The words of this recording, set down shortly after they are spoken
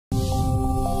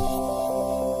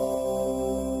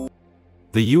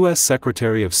The U.S.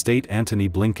 Secretary of State Antony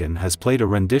Blinken has played a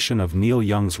rendition of Neil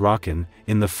Young's Rockin'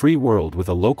 in the free world with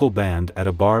a local band at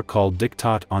a bar called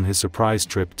Diktat on his surprise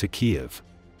trip to Kiev.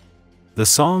 The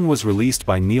song was released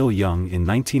by Neil Young in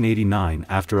 1989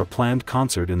 after a planned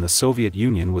concert in the Soviet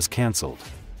Union was cancelled.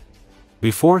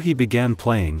 Before he began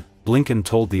playing, Blinken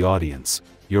told the audience,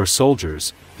 "Your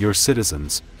soldiers, your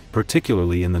citizens,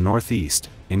 particularly in the northeast,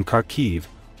 in Kharkiv,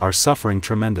 are suffering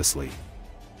tremendously.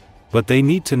 But they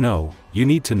need to know, you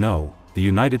need to know, the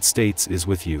United States is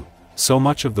with you, so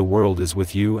much of the world is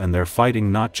with you, and they're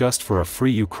fighting not just for a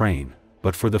free Ukraine,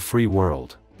 but for the free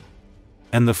world.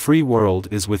 And the free world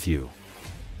is with you."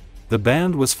 The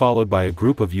band was followed by a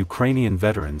group of Ukrainian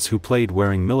veterans who played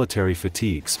wearing military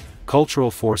fatigues,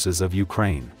 Cultural Forces of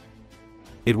Ukraine.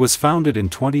 It was founded in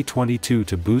 2022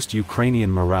 to boost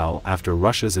Ukrainian morale after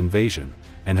Russia's invasion,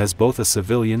 and has both a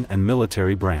civilian and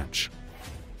military branch.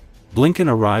 Blinken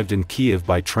arrived in Kiev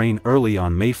by train early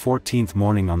on May 14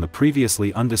 morning on the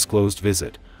previously undisclosed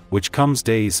visit, which comes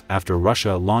days after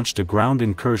Russia launched a ground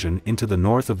incursion into the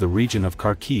north of the region of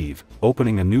Kharkiv,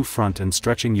 opening a new front and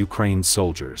stretching Ukraine's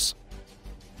soldiers.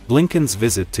 Blinken's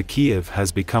visit to Kiev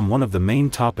has become one of the main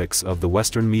topics of the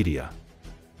Western media.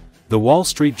 The Wall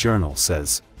Street Journal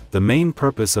says, the main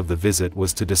purpose of the visit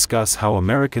was to discuss how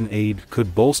American aid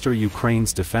could bolster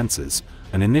Ukraine's defenses,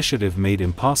 an initiative made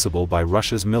impossible by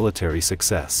Russia's military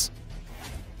success.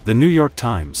 The New York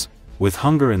Times, with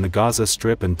hunger in the Gaza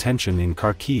Strip and tension in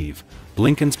Kharkiv,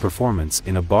 Blinken's performance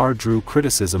in a bar drew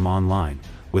criticism online,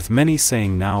 with many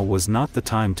saying now was not the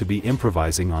time to be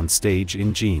improvising on stage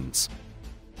in jeans.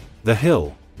 The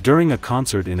Hill, during a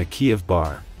concert in a Kiev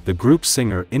bar, the group's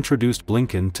singer introduced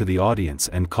Blinken to the audience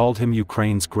and called him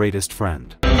Ukraine's greatest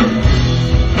friend.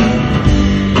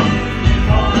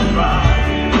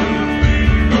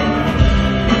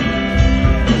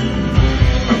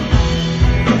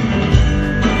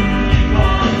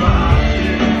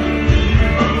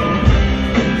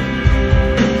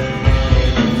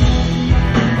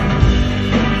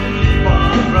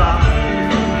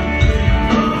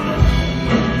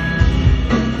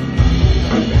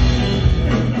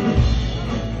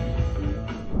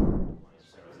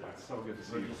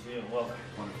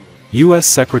 U.S.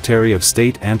 Secretary of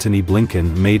State Antony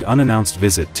Blinken made unannounced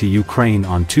visit to Ukraine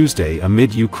on Tuesday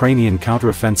amid Ukrainian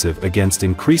counteroffensive against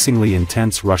increasingly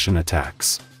intense Russian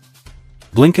attacks.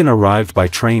 Blinken arrived by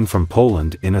train from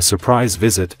Poland in a surprise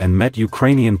visit and met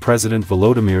Ukrainian President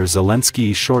Volodymyr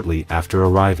Zelenski shortly after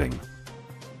arriving.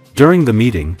 During the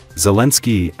meeting,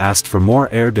 Zelenski asked for more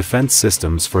air defense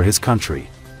systems for his country.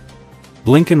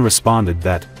 Blinken responded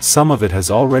that some of it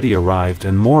has already arrived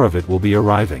and more of it will be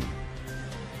arriving.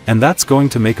 And that's going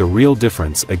to make a real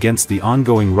difference against the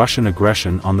ongoing Russian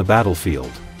aggression on the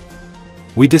battlefield.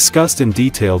 We discussed in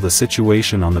detail the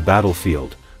situation on the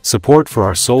battlefield, support for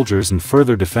our soldiers and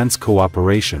further defense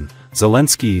cooperation,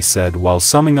 Zelensky said while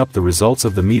summing up the results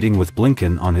of the meeting with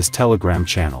Blinken on his Telegram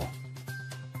channel.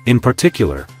 In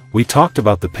particular, we talked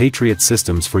about the Patriot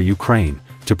systems for Ukraine,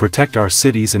 to protect our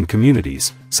cities and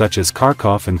communities, such as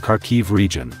Kharkiv and Kharkiv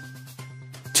region.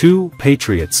 2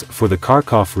 Patriots for the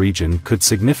Kharkiv region could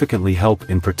significantly help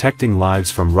in protecting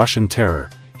lives from Russian terror,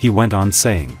 he went on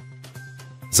saying.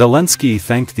 Zelensky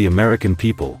thanked the American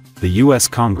people, the U.S.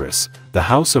 Congress, the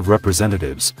House of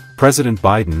Representatives, President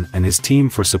Biden and his team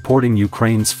for supporting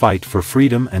Ukraine's fight for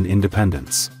freedom and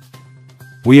independence.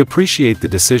 We appreciate the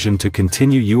decision to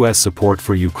continue U.S. support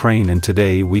for Ukraine, and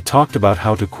today we talked about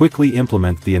how to quickly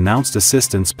implement the announced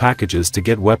assistance packages to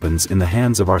get weapons in the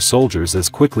hands of our soldiers as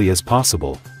quickly as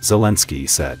possible, Zelensky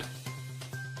said.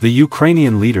 The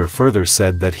Ukrainian leader further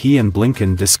said that he and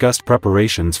Blinken discussed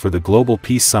preparations for the Global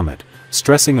Peace Summit,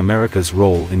 stressing America's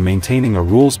role in maintaining a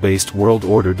rules-based world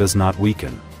order does not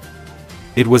weaken.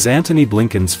 It was Antony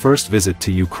Blinken's first visit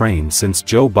to Ukraine since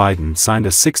Joe Biden signed a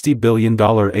 $60 billion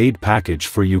aid package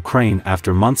for Ukraine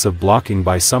after months of blocking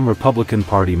by some Republican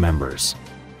Party members.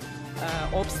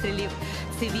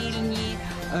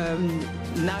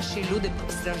 Наші люди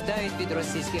страждають від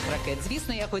російських ракет.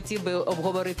 Звісно, я хотів би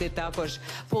обговорити також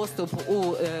поступ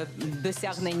у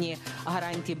досягненні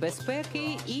гарантій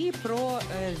безпеки і про,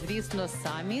 звісно,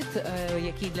 саміт,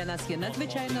 який для нас є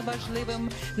надзвичайно важливим.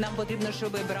 Нам потрібно,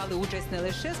 щоб брали участь не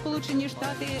лише Сполучені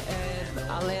Штати,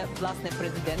 але, власне,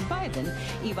 президент Байден.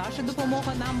 І ваша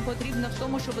допомога нам потрібна в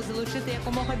тому, щоб залучити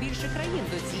якомога більше країн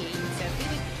до цієї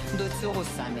ініціативи, до цього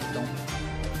саміту.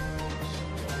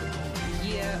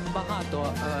 Є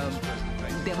багато,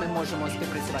 де ми можемо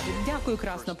співпрацювати. Дякую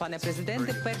красно, пане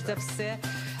президенте. Перш за все,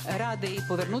 радий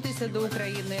повернутися до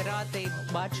України, радий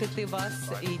бачити вас.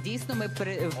 І дійсно ми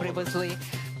привезли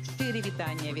щирі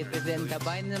вітання від президента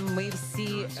Байдена. Ми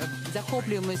всі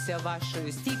захоплюємося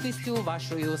вашою стійкістю,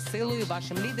 вашою силою,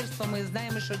 вашим лідерством. Ми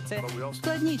знаємо, що це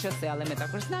складні часи, але ми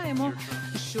також знаємо,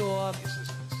 що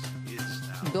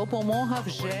допомога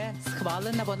вже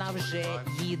схвалена, вона вже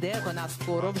їде, вона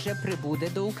скоро вже прибуде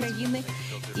до України,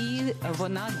 і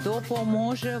вона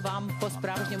допоможе вам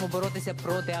по-справжньому боротися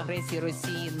проти агресії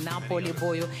Росії на полі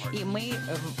бою. І ми,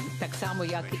 так само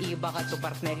як і багато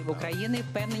партнерів України,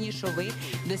 впевнені, що ви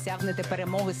досягнете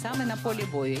перемоги саме на полі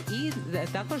бою. І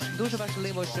також дуже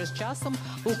важливо, що з часом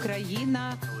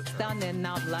Україна стане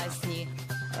на власні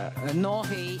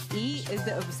ноги і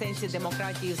в сенсі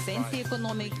демократії, в сенсі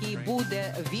економіки,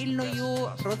 буде вільною,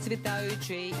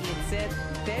 процвітаючою, і це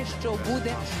те, що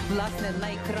буде, власне,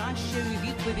 найкращою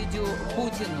відповіддю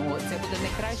Путіну. Це буде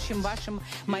найкращим вашим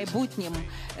майбутнім.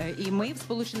 І ми в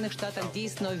Сполучених Штатах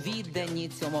дійсно віддані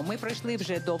цьому. Ми пройшли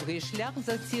вже довгий шлях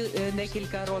за ці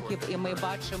декілька років, і ми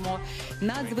бачимо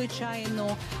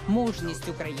надзвичайну мужність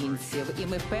українців. І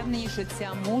ми впевнені, що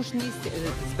ця мужність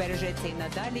збережеться і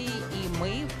надалі, і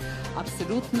ми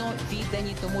абсолютно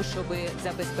віддані тому, щоб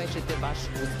забезпечити ваш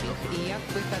успіх. І як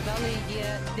ви казали,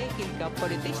 є декілька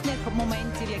політичних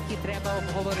моментів, які треба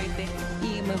обговорити.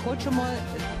 І ми хочемо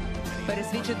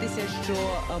пересвідчитися, що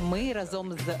ми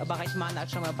разом з багатьма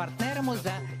нашими партнерами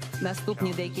за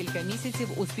наступні декілька місяців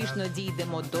успішно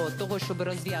дійдемо до того, щоб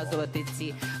розв'язувати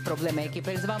ці проблеми, які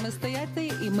перед вами стоять,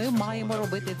 і ми маємо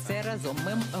робити це разом.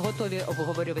 Ми готові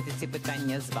обговорювати ці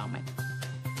питання з вами.